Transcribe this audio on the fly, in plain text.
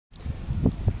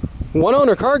One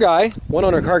Owner Car Guy,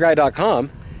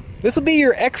 oneownercarguy.com. This will be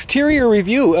your exterior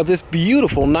review of this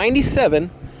beautiful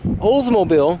 97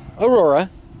 Oldsmobile Aurora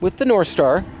with the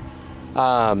Northstar.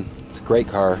 It's a great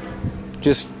car,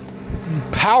 just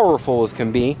powerful as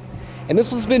can be. And this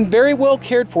one's been very well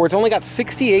cared for. It's only got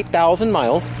 68,000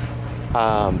 miles.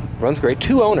 Runs great.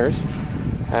 2 owners.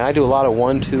 And I do a lot of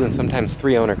 1, 2, and sometimes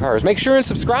 3 owner cars. Make sure and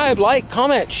subscribe, like,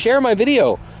 comment, share my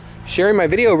video. Sharing my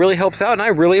video really helps out, and I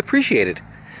really appreciate it.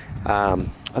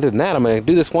 Other than that, I'm going to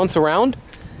do this once around,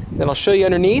 then I'll show you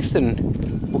underneath,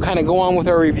 and we'll kind of go on with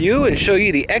our review and show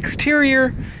you the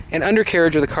exterior and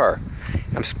undercarriage of the car.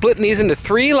 I'm splitting these into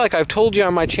 3, like I've told you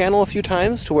on my channel a few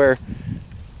times, to where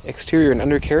exterior and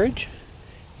undercarriage,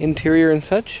 interior and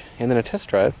such, and then a test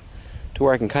drive, to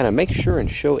where I can kind of make sure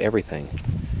and show everything.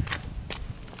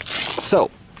 So,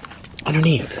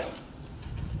 underneath,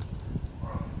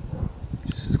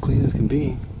 just as clean as can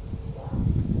be.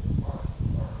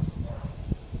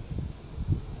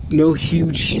 No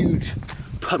huge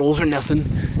puddles or nothing.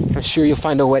 I'm sure you'll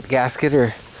find a wet gasket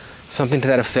or something to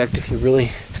that effect if you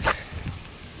really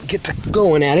get to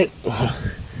going at it.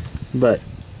 But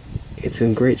it's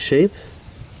in great shape.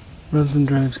 Runs and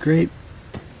drives great.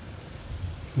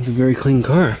 It's a very clean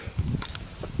car.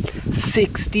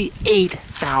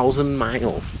 68,000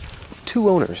 miles. 2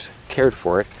 owners cared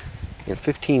for it in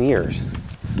 15 years.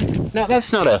 Now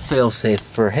that's not a fail-safe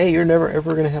for, hey, you're never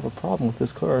ever going to have a problem with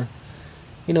this car.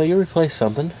 You know, you replace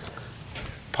something.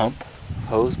 Pump,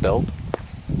 hose, belt.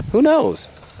 Who knows?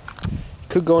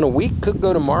 Could go in a week, could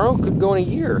go tomorrow, could go in a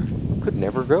year. Could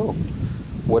never go.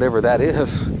 Whatever that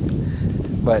is.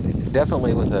 But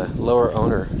definitely with a lower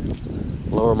owner,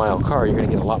 lower mile car, you're going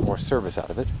to get a lot more service out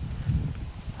of it.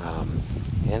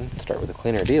 And start with a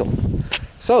cleaner deal.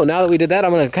 So now that we did that,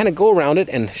 I'm going to kind of go around it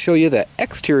and show you the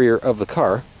exterior of the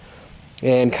car.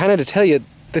 And kind of to tell you,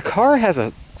 the car has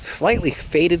a slightly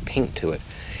faded paint to it.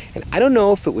 And I don't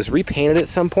know if it was repainted at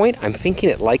some point. I'm thinking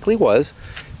it likely was,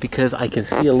 because I can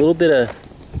see a little bit of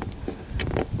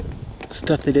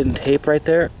stuff they didn't tape right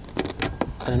there.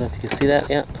 I don't know if you can see that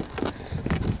yet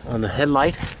on the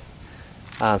headlight.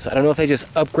 So I don't know if they just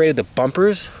upgraded the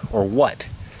bumpers or what,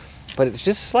 but it's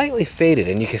just slightly faded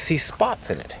and you can see spots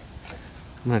in it.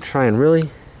 I'm gonna try and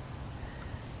really,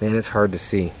 man, it's hard to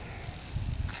see.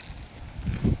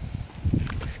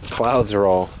 Clouds are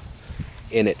all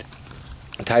in it.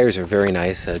 The tires are very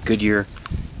nice, Goodyear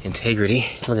integrity.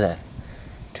 Look at that,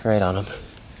 tread on them.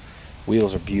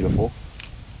 Wheels are beautiful.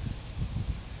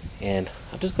 And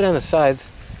I'll just go down the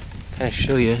sides, kind of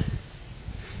show you.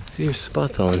 See, there's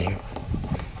spots all in here.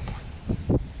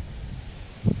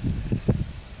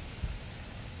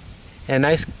 And a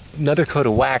nice, another coat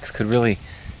of wax could really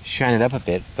shine it up a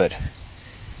bit, but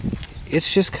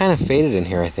it's just kind of faded in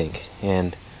here, I think.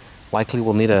 And likely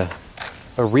we'll need a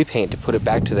repaint to put it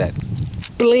back to that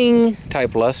bling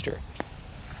type luster.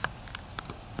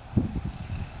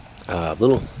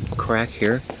 Little crack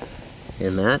here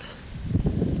in that.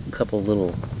 A couple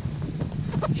little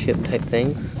chip type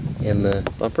things in the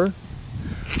bumper.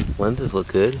 Lenses look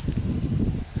good.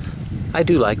 I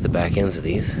do like the back ends of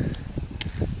these.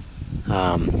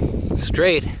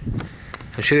 Straight.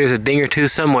 I'm sure there's a ding or two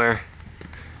somewhere.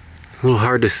 A little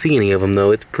hard to see any of them though.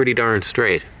 It's pretty darn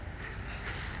straight.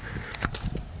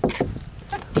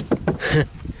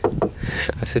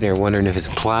 I'm sitting here wondering if it's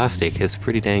plastic. It's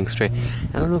pretty dang straight.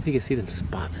 I don't know if you can see them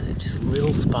spots in it. Just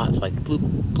little spots like bloop,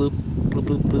 bloop, bloop,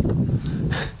 bloop, bloop.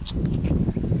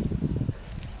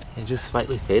 And just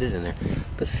slightly faded in there.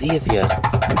 But see if you...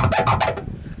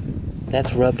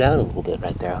 That's rubbed out a little bit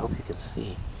right there. I hope you can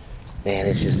see. Man,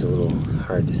 it's just a little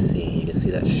hard to see. You can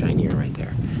see that shinier right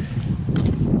there.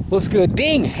 Looks good.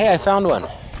 Ding! Hey, I found one.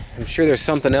 I'm sure there's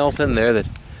something else in there that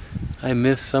I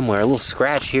missed somewhere. A little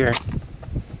scratch here.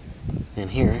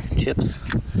 And here, chips.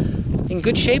 In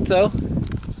good shape though.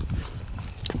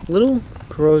 Little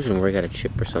corrosion where I got a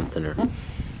chip or something, and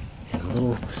a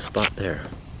little spot there.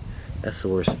 That's the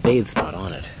worst fade spot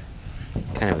on it.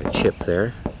 Kind of a chip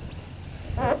there.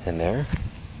 And there.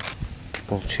 A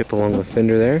little chip along the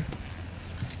fender there.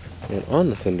 And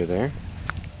on the fender there.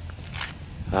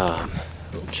 A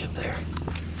little chip there.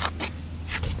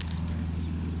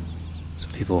 So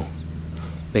people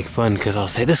make fun because I'll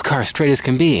say this car is straight as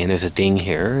can be, and there's a ding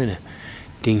here and a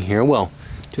ding here. Well,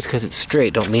 just because it's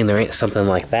straight don't mean there ain't something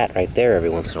like that right there every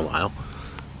once in a while.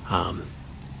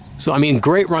 So I mean,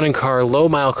 great running car, low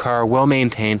mile car, well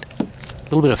maintained. A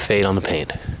little bit of fade on the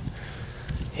paint,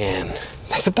 and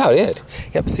that's about it.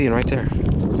 Yep, seeing right there.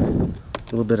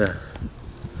 A little bit of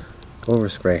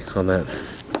overspray on that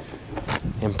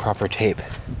improper tape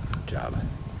job.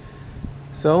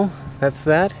 So that's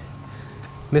that.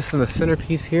 Missing the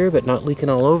centerpiece here, but not leaking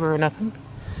all over or nothing.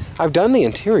 I've done the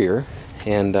interior,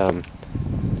 and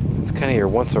it's kind of your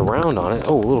once around on it.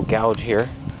 Oh, a little gouge here.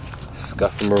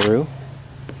 Scuff-a-maroo.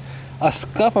 A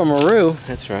scuff-a-maroo.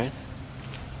 That's right.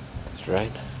 That's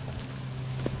right.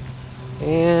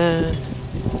 And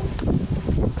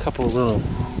a couple of little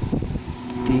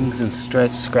dings and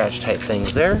scratch type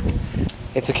things there.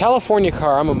 It's a California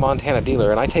car. I'm a Montana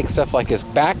dealer, and I take stuff like this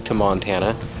back to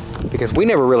Montana because we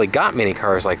never really got many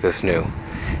cars like this new.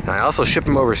 And I also ship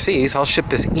them overseas. I'll ship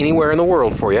this anywhere in the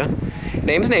world for you.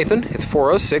 Name's Nathan. It's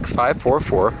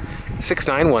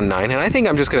 406-544-6919, and I think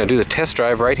I'm just going to do the test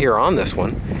drive right here on this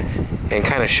one and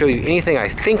kind of show you anything I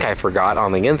think I forgot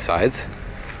on the insides,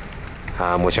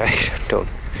 which I don't.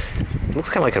 It looks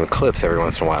kind of like an eclipse every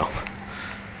once in a while.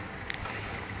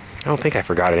 I don't think I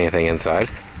forgot anything inside,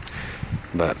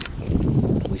 but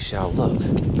we shall look.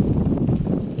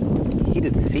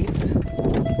 Heated seats.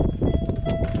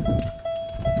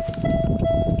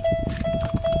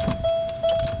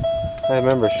 I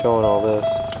remember showing all this.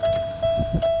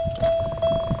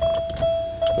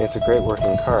 It's a great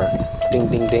working car. Ding,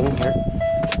 ding, ding here.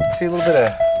 See a little bit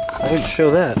of, I didn't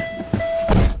show that.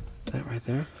 That right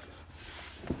there.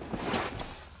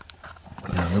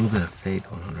 Yeah, a little bit of fade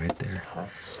going on right there.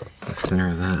 The center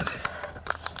of that.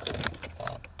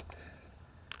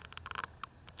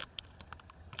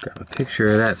 Grab a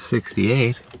picture of that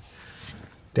 68.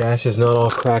 Dash is not all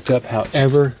cracked up,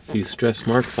 however, a few stress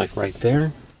marks like right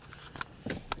there.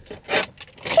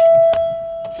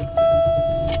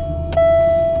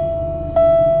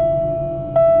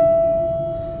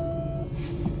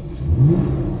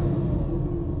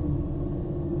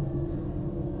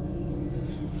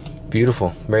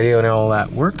 Beautiful. Radio and all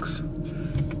that works.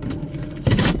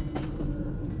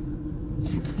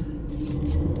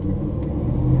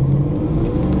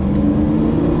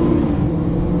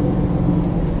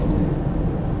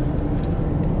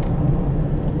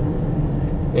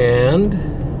 And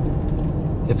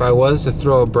if I was to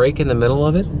throw a brake in the middle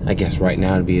of it, I guess right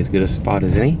now it'd be as good a spot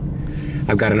as any.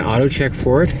 I've got an auto check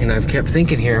for it, and I've kept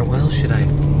thinking here, well, should I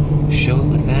show it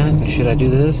with that? And should I do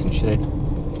this? And should I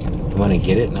want to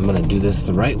get it? And I'm going to do this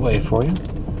the right way for you.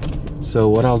 So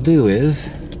what I'll do is,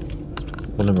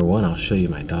 well, number one, I'll show you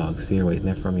my dog. See her waiting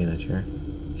there for me in the chair.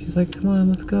 She's like, come on,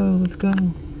 let's go, let's go.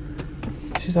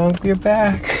 She's on your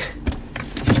back.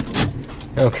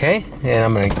 Okay, and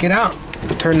I'm going to get out,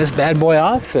 turn this bad boy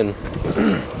off, and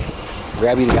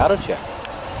grab you the auto check.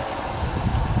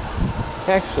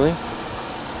 Actually,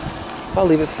 I'll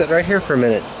leave it sit right here for a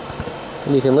minute,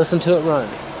 and you can listen to it run.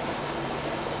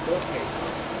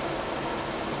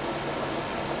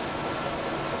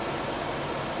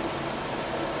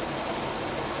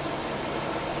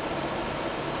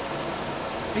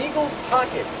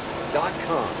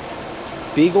 BeaglesPocket.com.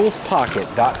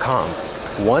 BeaglesPocket.com.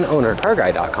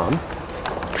 OneOwnerCarGuy.com.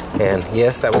 And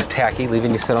yes, that was tacky,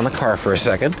 leaving you sit on the car for a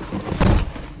second.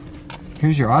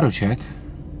 Here's your auto check.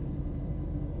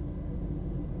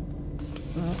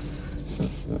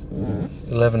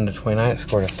 $11 to $29, it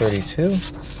scored a 32.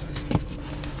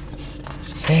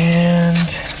 And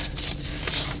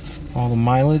all the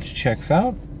mileage checks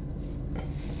out.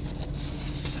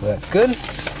 So that's good.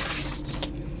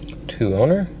 2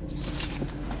 owner.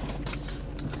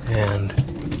 And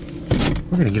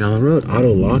we're gonna get on the road.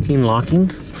 Auto locking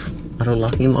lockings.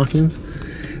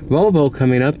 Volvo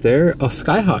coming up there. A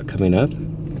Skyhawk coming up.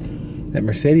 That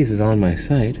Mercedes is on my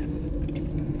side.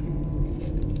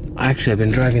 Actually, I've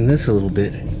been driving this a little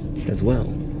bit as well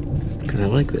because I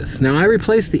like this. Now, I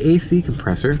replaced the AC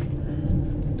compressor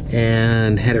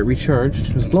and had it recharged.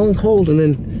 It was blowing cold, and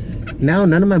then now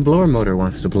none of my blower motor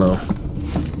wants to blow.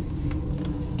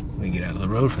 Let me get out of the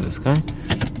road for this guy.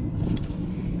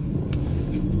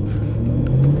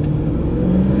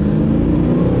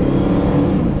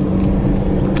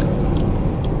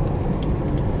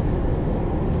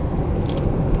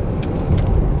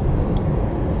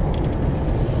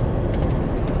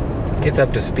 It's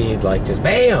up to speed, like just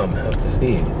BAM! Up to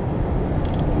speed.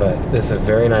 But this is a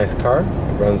very nice car.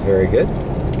 It runs very good.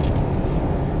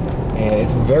 And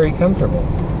it's very comfortable.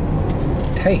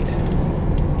 Tight.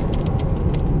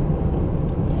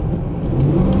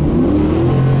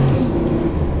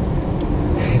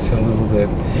 It's a little bit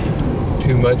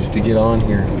too much to get on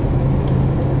here.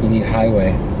 You need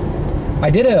highway. I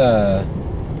did a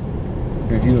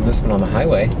review of this one on the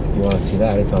highway. If you want to see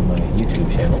that, it's on my YouTube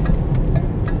channel.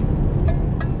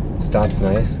 Stops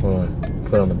nice. Want to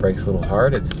put on the brakes a little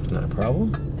hard, it's not a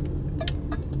problem.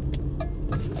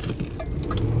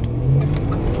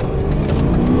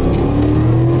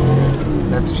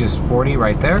 That's just 40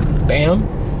 right there. Bam!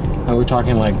 We're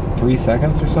talking like 3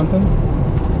 seconds or something.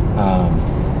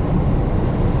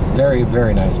 Very,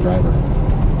 very nice driver.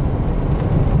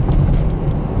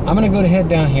 I'm going to go ahead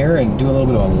down here and do a little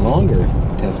bit of a longer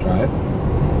test drive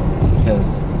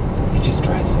because it just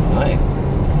drives so nice.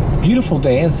 Beautiful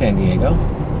day in San Diego.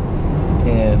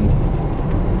 And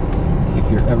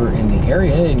if you're ever in the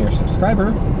area and you're a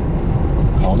subscriber,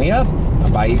 call me up.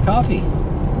 I'll buy you coffee.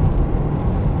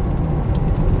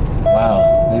 Wow,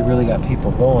 they really got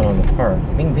people going on the park.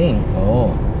 Bing, bing.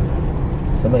 Oh,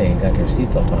 somebody ain't got their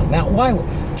seatbelt on. Now, why?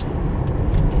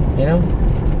 You know?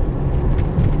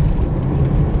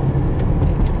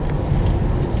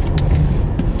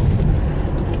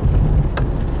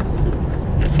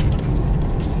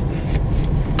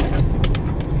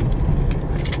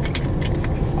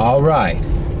 All right.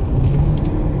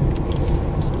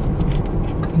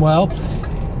 Well,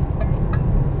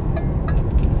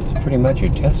 it's pretty much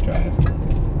your test drive.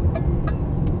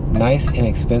 Nice,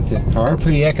 inexpensive car,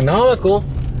 pretty economical,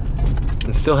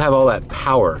 and still have all that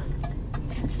power.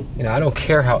 You know, I don't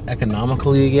care how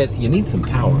economical you get, you need some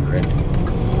power, right?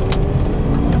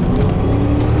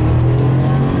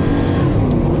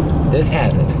 This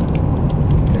has it,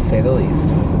 to say the least.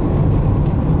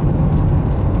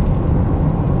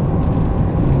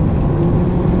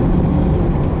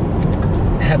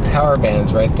 That power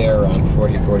band's right there around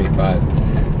 40, 45.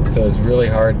 So it's really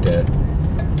hard to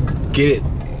get it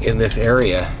in this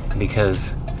area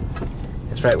because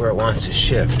it's right where it wants to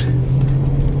shift.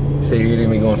 So you're gonna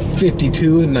be going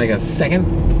 52 in like a second,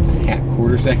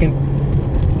 quarter second,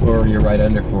 or you're right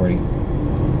under 40.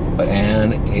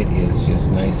 And it is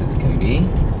just nice as can be.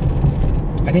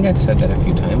 I think I've said that a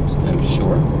few times, I'm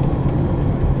sure.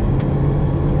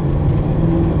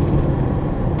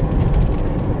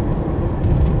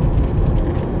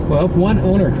 Well,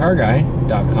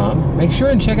 oneownercarguy.com. Make sure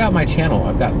and check out my channel.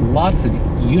 I've got lots of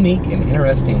unique and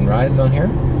interesting rides on here.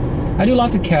 I do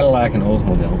lots of Cadillac and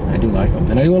Oldsmobile. I do like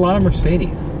them. And I do a lot of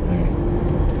Mercedes. I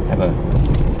have a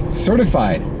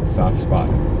certified soft spot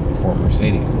for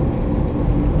Mercedes.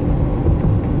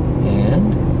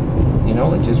 And, you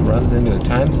know, it just runs into a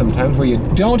time sometimes where you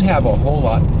don't have a whole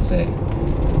lot to say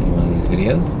in one of these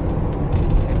videos.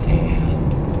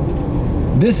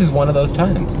 And this is one of those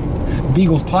times.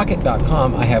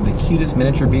 BeaglesPocket.com, I have the cutest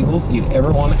miniature beagles you'd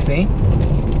ever want to see.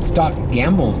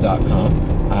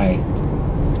 StockGambles.com, I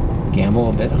gamble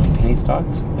a bit on penny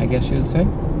stocks, I guess you would say.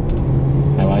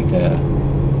 I like a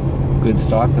good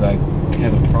stock that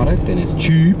has a product and is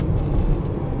cheap.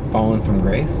 Fallen from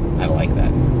grace, I like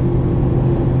that.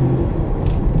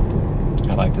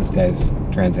 I like this guy's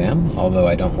Trans Am, although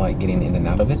I don't like getting in and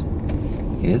out of it.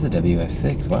 It is a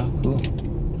WS6, wow, cool.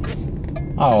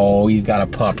 Oh, he's got a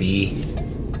puppy.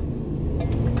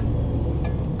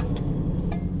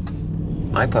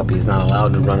 My puppy's not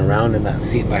allowed to run around in that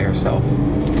seat by herself.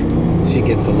 She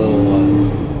gets a little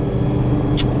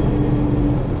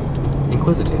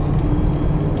inquisitive.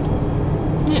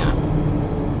 Yeah.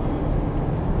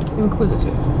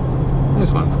 Inquisitive.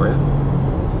 There's one for you.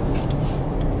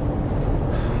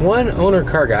 One Owner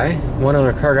Car Guy,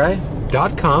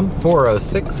 oneownercarguy.com,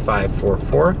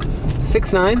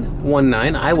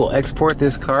 406-544-6919. I will export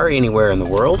this car anywhere in the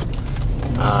world.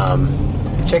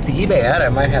 Check the eBay ad. I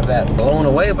might have that blown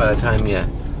away by the time you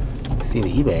see the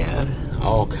eBay ad.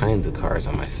 All kinds of cars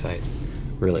on my site.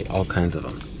 Really, all kinds of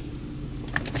them.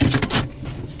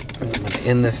 I'm going to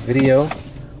end this video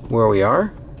where we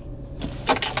are.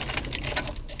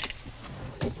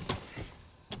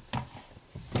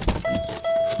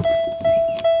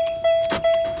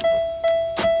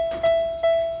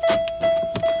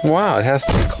 Wow, it has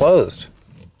to be closed.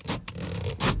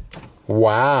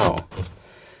 Wow.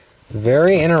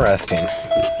 Very interesting.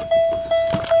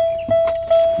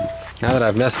 Now that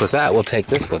I've messed with that, we'll take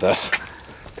this with us.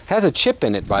 Has a chip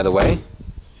in it, by the way.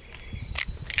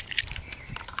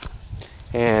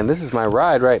 And this is my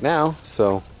ride right now,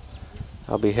 so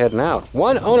I'll be heading out.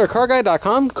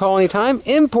 OneOwnerCarGuy.com. Call anytime.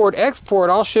 Import, export.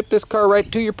 I'll ship this car right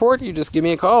to your port. You just give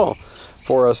me a call.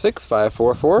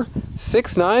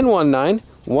 406-544-6919.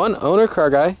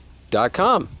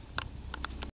 OneOwnerCarGuy.com.